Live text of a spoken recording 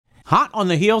Hot on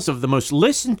the heels of the most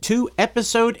listened to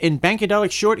episode in Bankadelic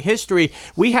short history,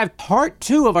 we have part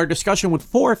 2 of our discussion with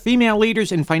 4 female leaders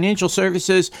in financial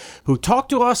services who talk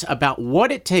to us about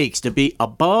what it takes to be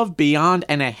above, beyond,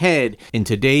 and ahead in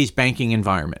today's banking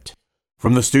environment.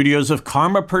 From the studios of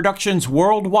Karma Productions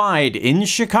Worldwide in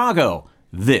Chicago,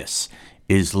 this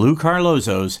is Lou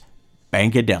Carlozo's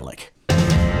Bankadelic.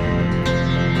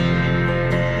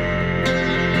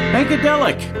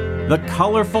 Bankadelic, the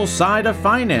colorful side of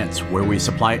finance, where we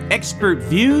supply expert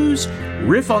views,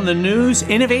 riff on the news,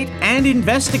 innovate and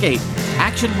investigate,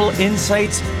 actionable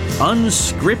insights,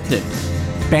 unscripted.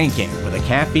 Banking with a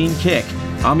caffeine kick.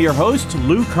 I'm your host,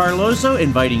 Lou Carlozo,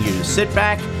 inviting you to sit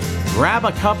back, grab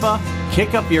a cuppa,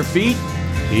 kick up your feet.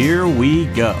 Here we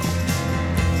go.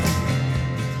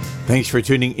 Thanks for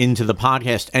tuning into the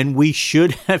podcast, and we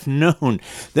should have known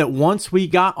that once we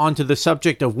got onto the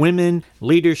subject of women,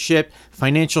 leadership,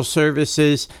 financial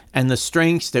services, and the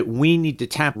strengths that we need to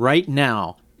tap right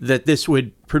now, that this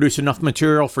would produce enough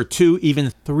material for 2,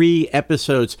 even 3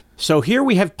 episodes. So here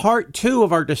we have part 2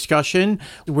 of our discussion.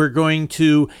 We're going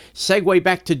to segue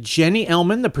back to Jenny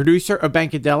Ellman, the producer of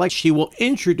Bankadelic. She will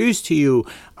introduce to you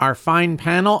our fine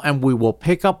panel, and we will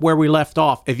pick up where we left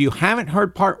off. If you haven't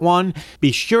heard part 1,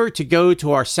 be sure to go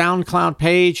to our SoundCloud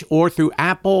page or through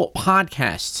Apple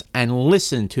Podcasts and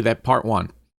listen to that part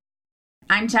 1.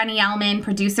 I'm Jenny Ellman,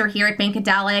 producer here at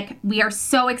Bankadelic. We are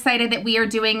so excited that we are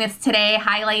doing this today,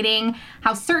 highlighting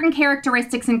how certain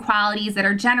characteristics and qualities that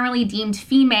are generally deemed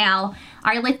female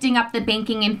are lifting up the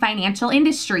banking and financial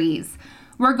industries.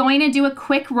 We're going to do a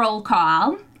quick roll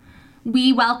call.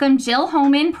 We welcome Jill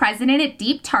Homan, president at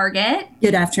Deep Target.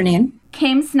 Good afternoon.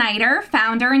 Kim Snyder,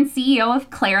 founder and CEO of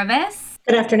Clarivis.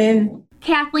 Good afternoon.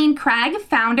 Kathleen Craig,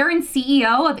 founder and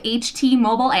CEO of HT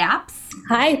Mobile Apps.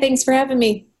 Hi, thanks for having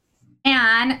me.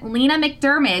 And Lena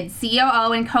McDermott,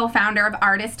 COO and co-founder of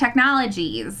Artist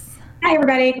Technologies. Hi,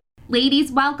 everybody.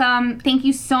 Ladies, welcome. Thank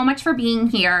you so much for being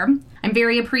here. I'm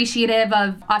very appreciative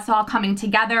of us all coming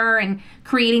together and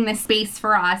creating this space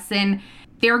for us. And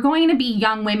there are going to be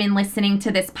young women listening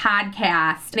to this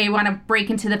podcast. They want to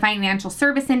break into the financial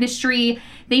service industry.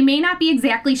 They may not be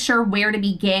exactly sure where to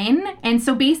begin. And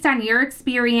so based on your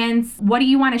experience, what do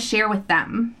you want to share with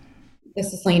them?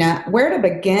 This is Lena. Where to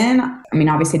begin? I mean,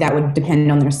 obviously that would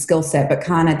depend on their skill set, but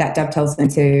kind of that dovetails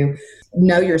into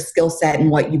know your skill set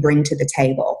and what you bring to the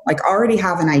table. Like already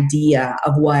have an idea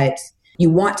of what you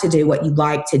want to do, what you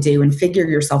like to do, and figure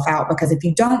yourself out. Because if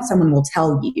you don't, someone will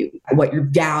tell you what your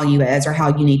value is or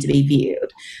how you need to be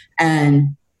viewed.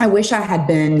 And I wish I had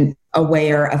been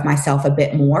aware of myself a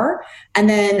bit more. And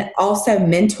then also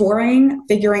mentoring,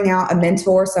 figuring out a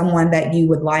mentor, someone that you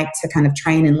would like to kind of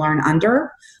train and learn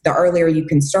under. The earlier you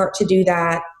can start to do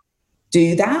that.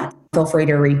 Feel free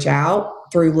to reach out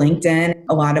through LinkedIn.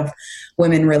 A lot of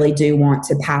women really do want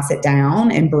to pass it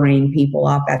down and bring people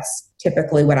up. That's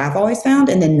typically what I've always found.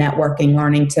 And then networking,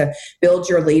 learning to build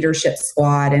your leadership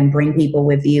squad and bring people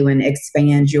with you and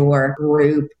expand your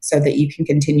group so that you can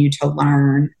continue to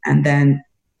learn. And then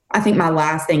I think my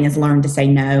last thing is learn to say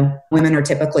no. Women are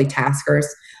typically taskers.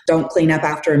 Don't clean up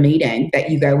after a meeting that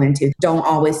you go into. Don't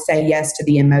always say yes to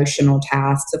the emotional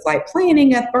tasks of like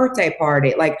planning a birthday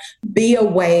party. Like be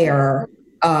aware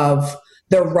of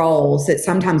the roles that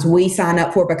sometimes we sign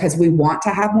up for because we want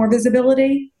to have more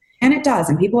visibility. And it does.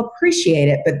 And people appreciate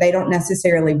it, but they don't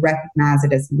necessarily recognize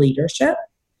it as leadership.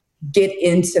 Get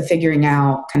into figuring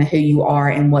out kind of who you are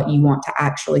and what you want to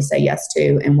actually say yes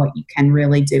to and what you can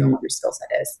really do and what your skill set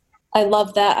is. I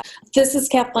love that. This is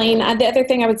Kathleen. The other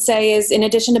thing I would say is in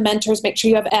addition to mentors, make sure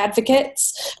you have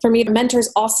advocates. For me, a mentor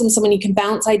is awesome, someone you can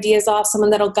bounce ideas off, someone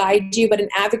that'll guide you, but an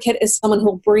advocate is someone who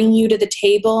will bring you to the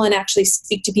table and actually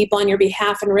speak to people on your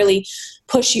behalf and really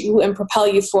push you and propel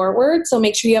you forward. So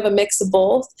make sure you have a mix of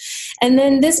both. And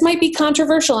then this might be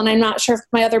controversial, and I'm not sure if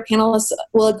my other panelists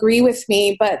will agree with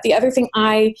me, but the other thing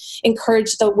I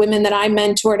encourage the women that I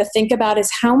mentor to think about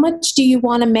is how much do you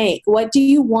want to make? What do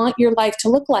you want your life to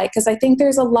look like? Because I think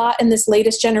there's a lot in this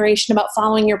latest generation about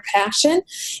following your passion.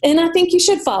 And I think you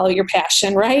should follow your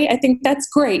passion, right? I think that's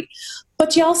great.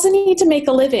 But you also need to make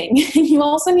a living. You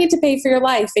also need to pay for your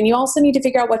life. And you also need to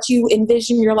figure out what you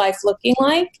envision your life looking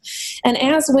like. And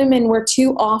as women, we're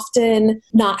too often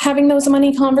not having those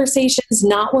money conversations,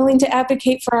 not willing to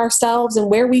advocate for ourselves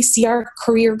and where we see our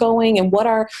career going and what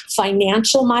our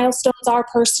financial milestones are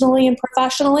personally and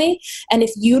professionally. And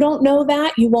if you don't know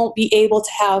that, you won't be able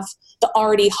to have the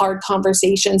already hard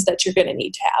conversations that you're going to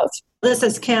need to have. This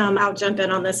is Kim. I'll jump in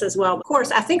on this as well. Of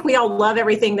course, I think we all love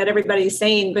everything that everybody's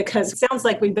saying because it sounds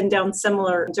like we've been down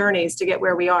similar journeys to get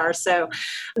where we are. So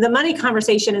the money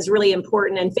conversation is really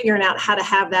important and figuring out how to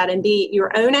have that and be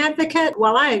your own advocate.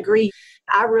 While I agree,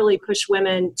 I really push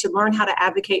women to learn how to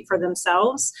advocate for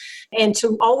themselves and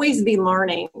to always be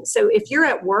learning. So if you're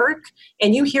at work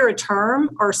and you hear a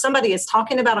term or somebody is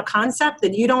talking about a concept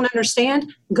that you don't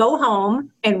understand, go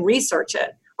home and research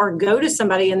it or go to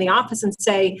somebody in the office and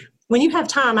say, when you have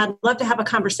time, I'd love to have a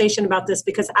conversation about this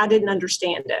because I didn't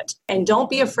understand it. And don't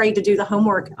be afraid to do the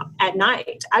homework at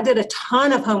night. I did a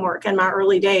ton of homework in my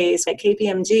early days at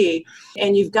KPMG,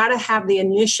 and you've got to have the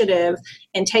initiative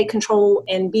and take control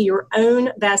and be your own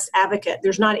best advocate.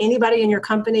 There's not anybody in your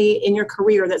company, in your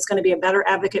career, that's going to be a better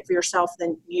advocate for yourself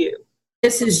than you.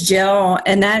 This is Jill,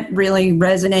 and that really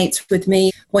resonates with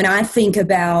me when I think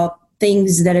about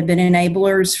things that have been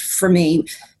enablers for me.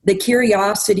 The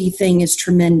curiosity thing is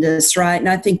tremendous, right? And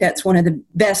I think that's one of the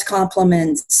best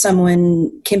compliments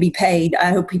someone can be paid.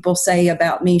 I hope people say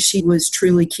about me, she was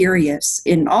truly curious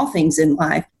in all things in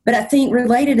life. But I think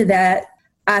related to that,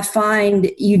 I find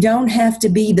you don't have to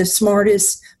be the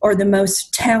smartest or the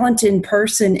most talented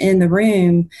person in the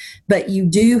room, but you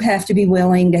do have to be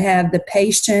willing to have the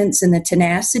patience and the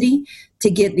tenacity to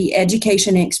get the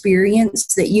education and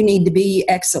experience that you need to be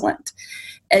excellent.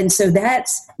 And so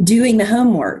that's doing the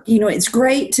homework. You know, it's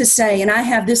great to say, and I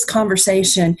have this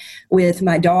conversation with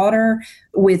my daughter,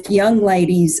 with young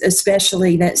ladies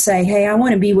especially that say, hey, I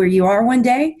want to be where you are one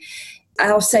day.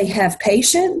 I'll say have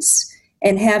patience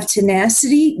and have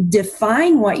tenacity,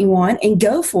 define what you want and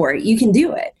go for it. You can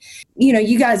do it. You know,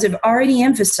 you guys have already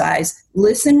emphasized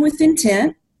listen with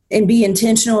intent and be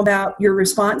intentional about your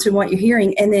response and what you're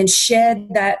hearing, and then shed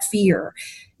that fear.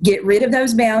 Get rid of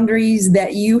those boundaries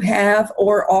that you have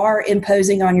or are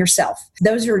imposing on yourself.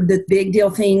 Those are the big deal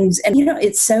things. And, you know,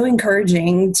 it's so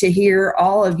encouraging to hear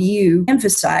all of you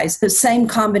emphasize the same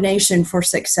combination for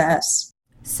success.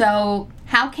 So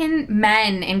how can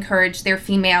men encourage their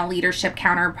female leadership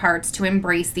counterparts to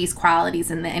embrace these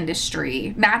qualities in the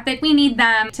industry? Not that we need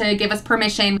them to give us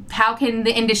permission. How can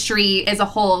the industry as a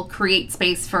whole create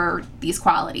space for these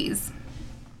qualities?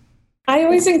 I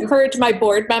always encourage my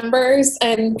board members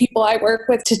and people I work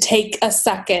with to take a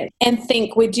second and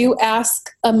think, would you ask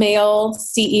a male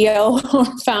CEO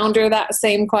or founder that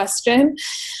same question?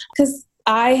 Because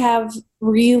I have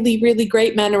really, really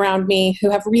great men around me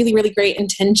who have really, really great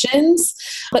intentions,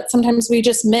 but sometimes we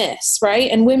just miss, right?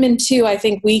 And women too, I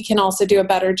think we can also do a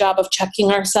better job of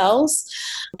checking ourselves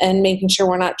and making sure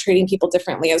we're not treating people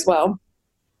differently as well.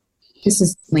 This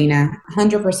is Lena.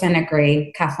 100%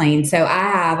 agree, Kathleen. So I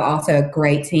have also a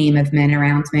great team of men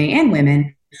around me and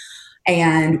women.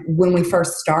 And when we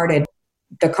first started,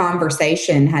 the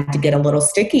conversation had to get a little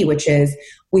sticky, which is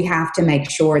we have to make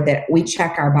sure that we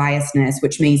check our biasness,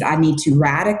 which means I need to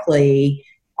radically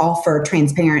offer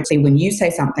transparency when you say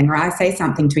something or I say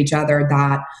something to each other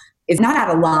that is not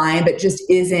out of line, but just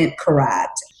isn't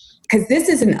correct. Because this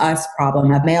is an us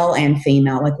problem, a male and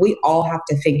female. Like we all have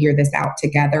to figure this out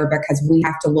together because we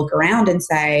have to look around and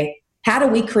say, how do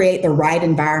we create the right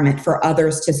environment for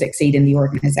others to succeed in the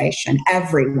organization?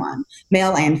 Everyone,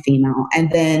 male and female.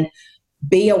 And then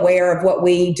be aware of what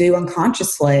we do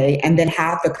unconsciously and then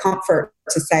have the comfort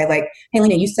to say like, hey,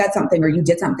 Lena, you said something or you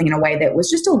did something in a way that was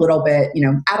just a little bit,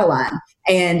 out of line.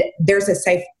 And there's a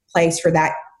safe place for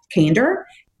that candor.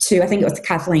 To, I think it was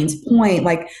Kathleen's point,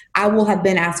 like I will have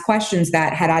been asked questions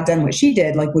that had I done what she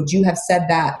did, like would you have said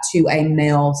that to a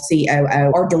male COO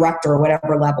or director or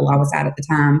whatever level I was at the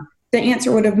time? The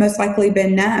answer would have most likely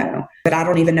been no, but I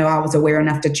don't even know I was aware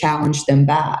enough to challenge them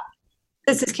back.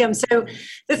 This is Kim. So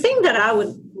the thing that I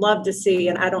would love to see,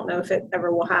 and I don't know if it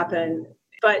ever will happen,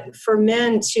 but for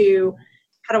men to,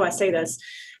 how do I say this?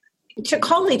 To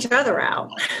call each other out.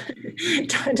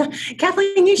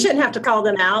 Kathleen, you shouldn't have to call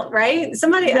them out, right?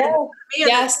 Somebody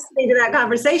yes. To that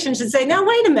conversation should say, no,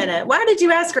 wait a minute. Why did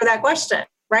you ask her that question?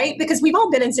 Right? Because we've all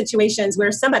been in situations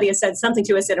where somebody has said something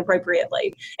to us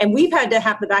inappropriately. And we've had to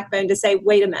have the backbone to say,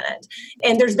 wait a minute.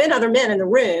 And there's been other men in the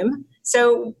room.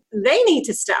 So they need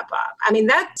to step up. I mean,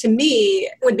 that to me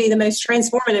would be the most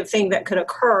transformative thing that could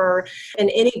occur in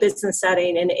any business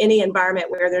setting, in any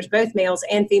environment where there's both males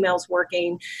and females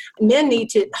working. Men need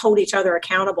to hold each other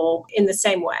accountable in the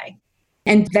same way.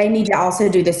 And they need to also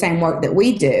do the same work that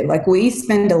we do. Like we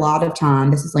spend a lot of time,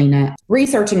 this is Lena,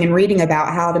 researching and reading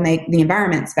about how to make the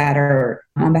environments better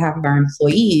on behalf of our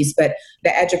employees, but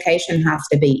the education has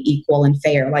to be equal and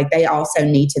fair. Like they also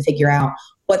need to figure out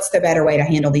what's the better way to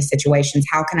handle these situations?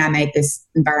 How can I make this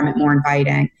environment more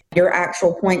inviting? Your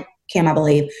actual point, Kim, I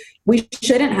believe, we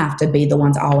shouldn't have to be the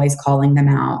ones always calling them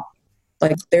out.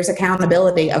 Like there's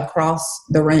accountability across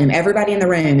the room. Everybody in the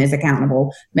room is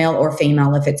accountable, male or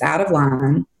female. If it's out of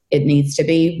line, it needs to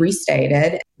be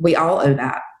restated. We all owe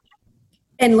that.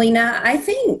 And Lena, I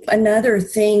think another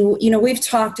thing, we've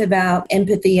talked about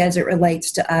empathy as it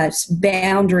relates to us,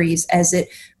 boundaries as it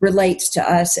relates to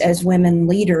us as women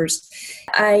leaders.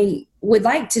 I would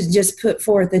like to just put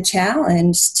forth a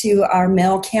challenge to our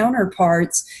male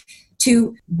counterparts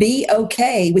to be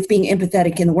okay with being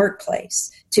empathetic in the workplace,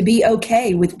 to be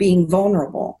okay with being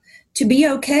vulnerable, to be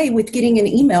okay with getting an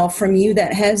email from you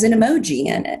that has an emoji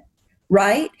in it,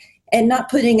 right? And not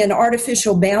putting an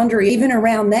artificial boundary even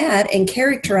around that and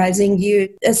characterizing you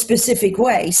a specific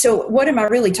way. So what am I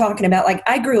really talking about? Like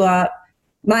I grew up,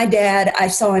 my dad, I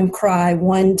saw him cry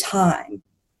one time,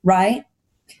 right?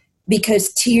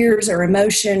 Because tears or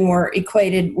emotion were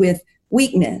equated with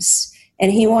weakness.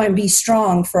 And he wanted to be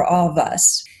strong for all of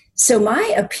us. So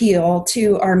my appeal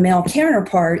to our male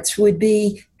counterparts would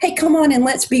be, hey, come on and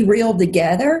let's be real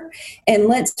together and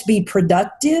let's be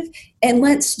productive and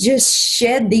let's just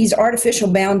shed these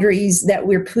artificial boundaries that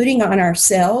we're putting on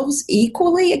ourselves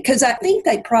equally, because I think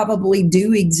they probably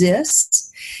do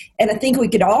exist. And I think we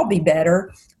could all be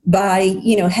better by,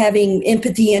 having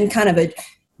empathy in kind of a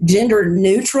gender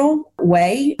neutral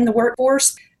way in the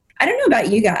workforce. I don't know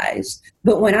about you guys,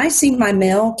 but when I see my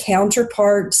male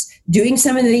counterparts doing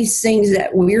some of these things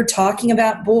that we're talking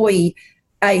about, boy,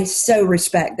 I so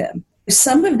respect them.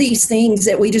 Some of these things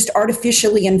that we just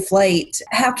artificially inflate,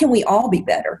 how can we all be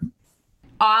better?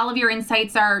 All of your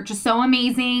insights are just so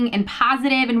amazing and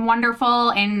positive and wonderful.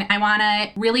 And I want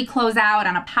to really close out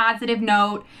on a positive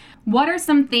note. What are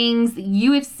some things that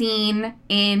you have seen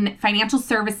in financial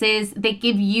services that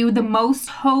give you the most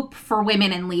hope for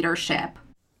women in leadership?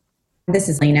 This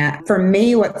is Lena. For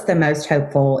me, what's the most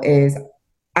hopeful is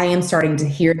I am starting to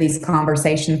hear these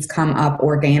conversations come up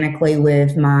organically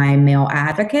with my male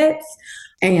advocates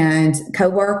and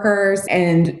coworkers,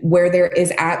 and where there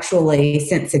is actually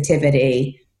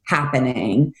sensitivity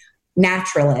happening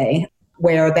naturally,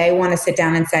 where they want to sit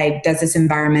down and say, does this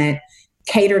environment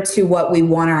cater to what we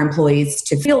want our employees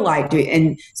to feel like?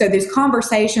 And so these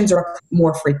conversations are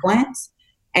more frequent.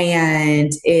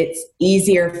 And it's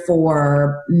easier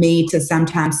for me to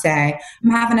sometimes say,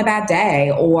 I'm having a bad day,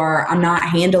 or I'm not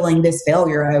handling this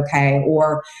failure okay,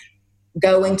 or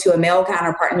going to a male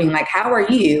counterpart and being like, how are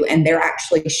you? And they're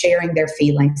actually sharing their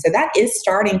feelings. So that is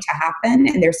starting to happen.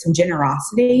 And there's some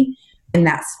generosity in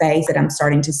that space that I'm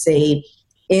starting to see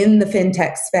in the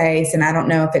fintech space. And I don't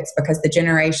know if it's because the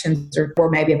generations or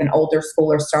maybe of an older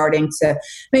school are starting to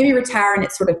maybe retire and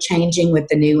it's sort of changing with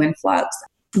the new influx.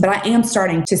 But I am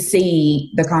starting to see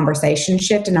the conversation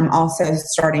shift, and I'm also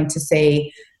starting to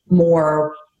see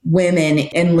more women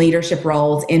in leadership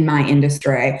roles in my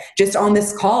industry. Just on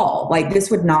this call, like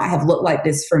this would not have looked like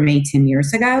this for me 10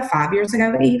 years ago, 5 years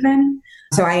ago even.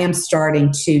 So I am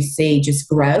starting to see just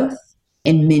growth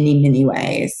in many, many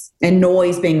ways, and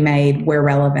noise being made where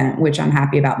relevant, which I'm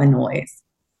happy about the noise.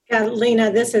 Yeah,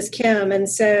 Lena, this is Kim. And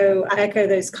so I echo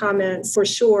those comments for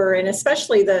sure. And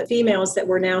especially the females that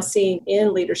we're now seeing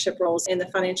in leadership roles in the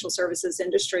financial services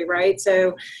industry, right?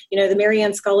 So, the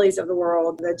Marianne Scullys of the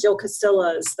world, the Jill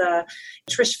Castillas, the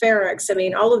Trish Farricks,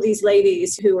 all of these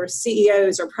ladies who are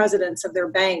CEOs or presidents of their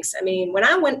banks. When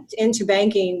I went into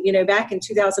banking, back in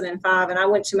 2005, and I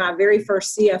went to my very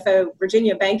first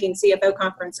Virginia Banking CFO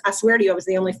conference, I swear to you, I was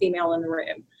the only female in the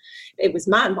room. It was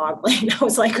mind-boggling. I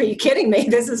was like, are you kidding me?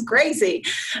 This is crazy.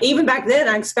 Even back then,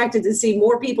 I expected to see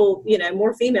more people,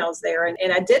 more females there, and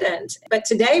I didn't. But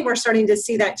today, we're starting to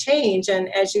see that change.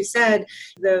 And as you said,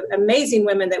 the amazing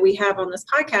women that we have on this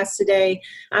podcast today,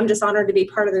 I'm just honored to be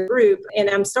part of the group. And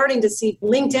I'm starting to see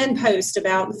LinkedIn posts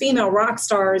about female rock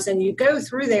stars, and you go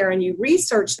through there and you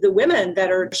research the women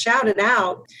that are shouted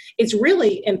out. It's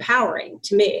really empowering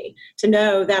to me to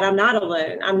know that I'm not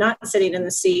alone. I'm not sitting in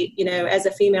the seat, as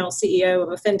a female CEO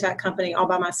of a fintech company all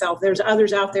by myself. There's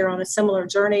others out there on a similar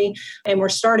journey, and we're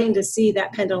starting to see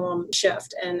that pendulum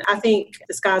shift. And I think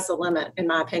the sky's the limit, in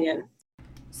my opinion.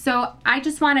 So I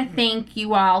just want to thank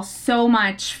you all so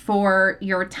much for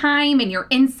your time and your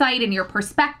insight and your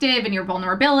perspective and your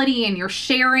vulnerability and your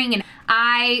sharing. And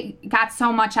I got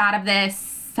so much out of this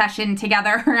session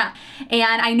together.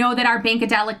 And I know that our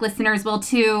Bankadelic listeners will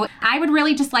too. I would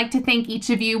really just like to thank each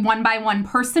of you one by one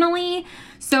personally.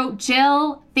 So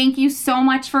Jill, thank you so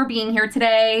much for being here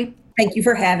today. Thank you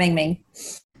for having me.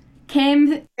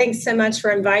 Kim. Thanks so much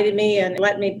for inviting me and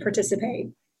letting me participate.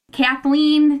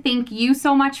 Kathleen, thank you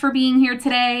so much for being here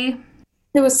today.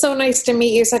 It was so nice to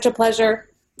meet you. Such a pleasure.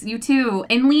 You too.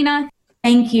 And Lena.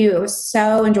 Thank you. It was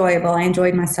so enjoyable. I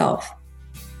enjoyed myself.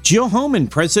 Jill Homan,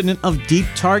 president of Deep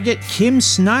Target. Kim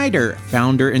Snyder,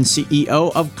 founder and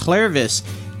CEO of Clairvis.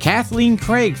 Kathleen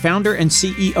Craig, founder and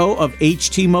CEO of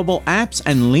HT Mobile Apps,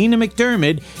 and Lena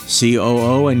McDermott,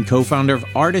 COO and co-founder of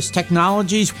Artist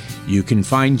Technologies. You can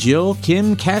find Jill,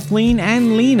 Kim, Kathleen,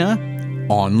 and Lena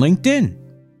on LinkedIn.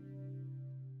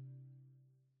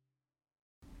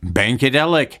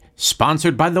 Bankadelic,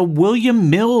 sponsored by the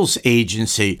William Mills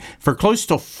Agency. For close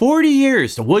to 40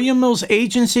 years, the William Mills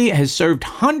Agency has served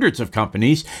hundreds of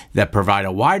companies that provide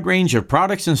a wide range of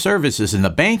products and services in the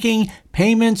banking,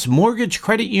 payments, mortgage,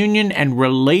 credit union, and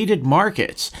related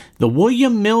markets. The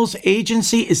William Mills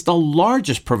Agency is the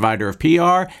largest provider of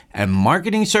PR and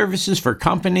marketing services for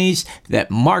companies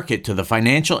that market to the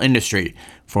financial industry.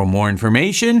 For more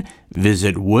information,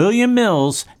 visit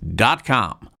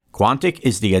williammills.com. Quantic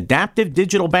is the adaptive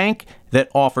digital bank that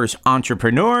offers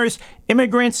entrepreneurs,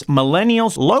 immigrants,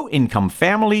 millennials, low-income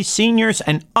families, seniors,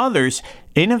 and others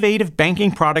innovative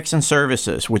banking products and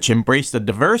services which embrace the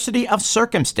diversity of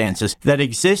circumstances that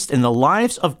exist in the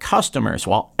lives of customers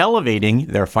while elevating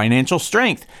their financial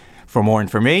strength. For more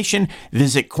information,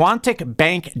 visit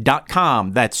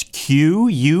quanticbank.com. That's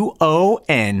QUONTIC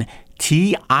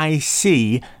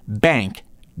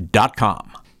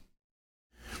bank.com.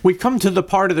 We've come to the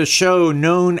part of the show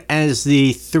known as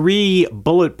the 3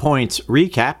 bullet points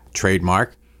recap,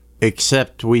 trademark,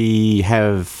 except we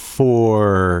have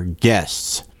 4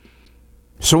 guests.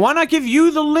 So why not give you,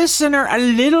 the listener, a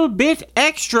little bit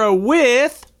extra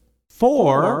with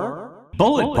 4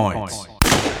 bullet points.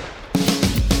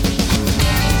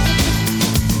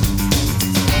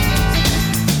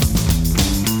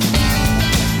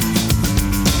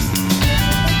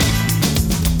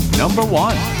 Number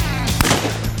 1.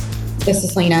 This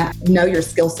is Lena. Know your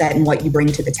skill set and what you bring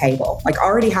to the table. Like,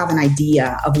 already have an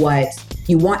idea of what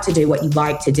you want to do, what you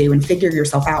like to do, and figure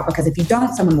yourself out. Because if you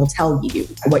don't, someone will tell you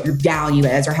what your value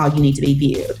is or how you need to be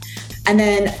viewed. And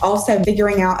then also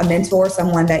figuring out a mentor,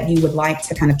 someone that you would like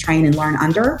to kind of train and learn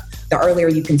under. The earlier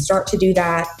you can start to do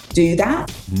that, do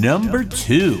that. Number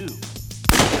 2.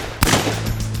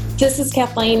 This is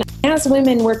Kathleen. As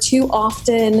women, we're too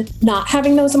often not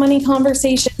having those money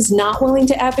conversations, not willing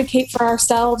to advocate for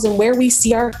ourselves and where we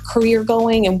see our career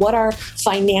going and what our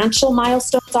financial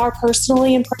milestones are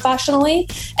personally and professionally.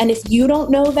 And if you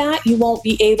don't know that, you won't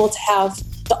be able to have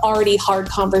the already hard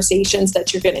conversations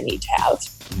that you're going to need to have.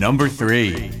 Number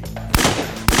 3.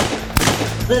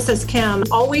 This is Kim.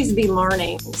 Always be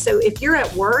learning. So if you're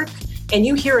at work and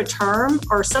you hear a term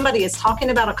or somebody is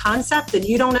talking about a concept that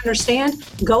you don't understand,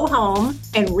 go home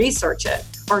and research it,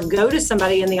 or go to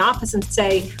somebody in the office and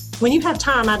say, when you have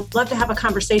time, I'd love to have a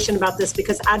conversation about this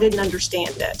because I didn't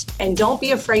understand it. And don't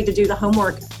be afraid to do the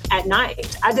homework at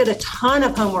night. I did a ton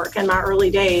of homework in my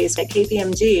early days at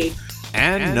KPMG.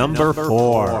 And number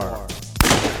 4.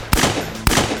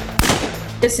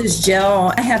 This is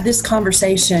Jill. I have this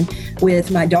conversation with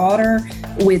my daughter,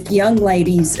 with young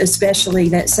ladies especially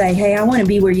that say, hey, I want to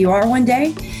be where you are one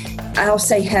day. I'll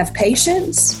say have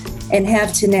patience and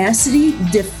have tenacity,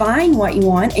 define what you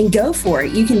want and go for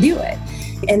it. You can do it.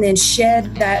 And then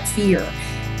shed that fear.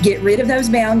 Get rid of those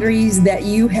boundaries that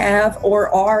you have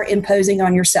or are imposing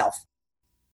on yourself.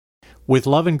 With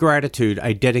love and gratitude,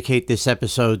 I dedicate this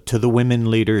episode to the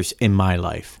women leaders in my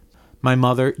life. My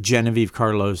mother, Genevieve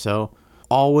Carlozo,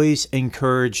 always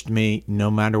encouraged me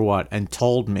no matter what, and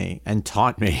told me and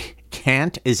taught me,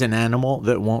 can't is an animal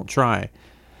that won't try.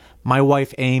 My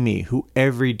wife, Amy, who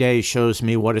every day shows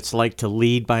me what it's like to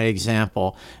lead by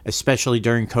example, especially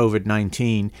during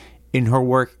COVID-19, in her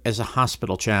work as a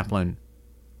hospital chaplain.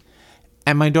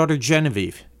 And my daughter,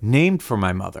 Genevieve, named for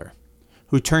my mother,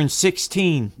 who turns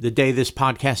 16 the day this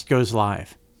podcast goes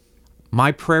live.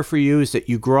 My prayer for you is that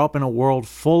you grow up in a world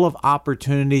full of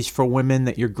opportunities for women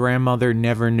that your grandmother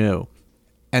never knew,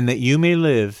 and that you may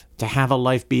live to have a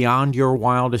life beyond your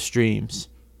wildest dreams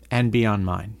and beyond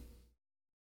mine.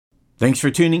 Thanks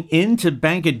for tuning in to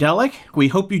Bankadelic. We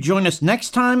hope you join us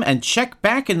next time and check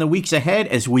back in the weeks ahead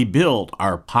as we build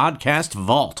our podcast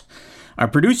vault. Our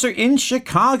producer in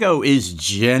Chicago is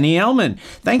Jenny Ellman.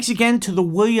 Thanks again to the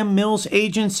William Mills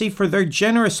Agency for their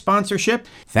generous sponsorship.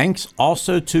 Thanks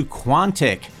also to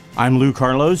Quantic. I'm Lou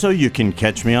Carlozo. You can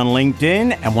catch me on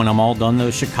LinkedIn, and when I'm all done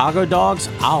those Chicago dogs,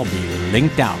 I'll be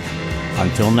linked out.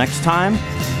 Until next time,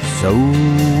 so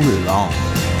long.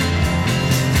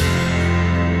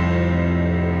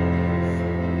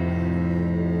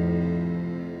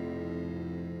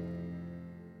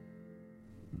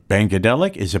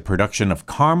 Bankadelic is a production of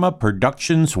Karma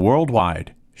Productions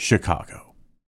Worldwide, Chicago.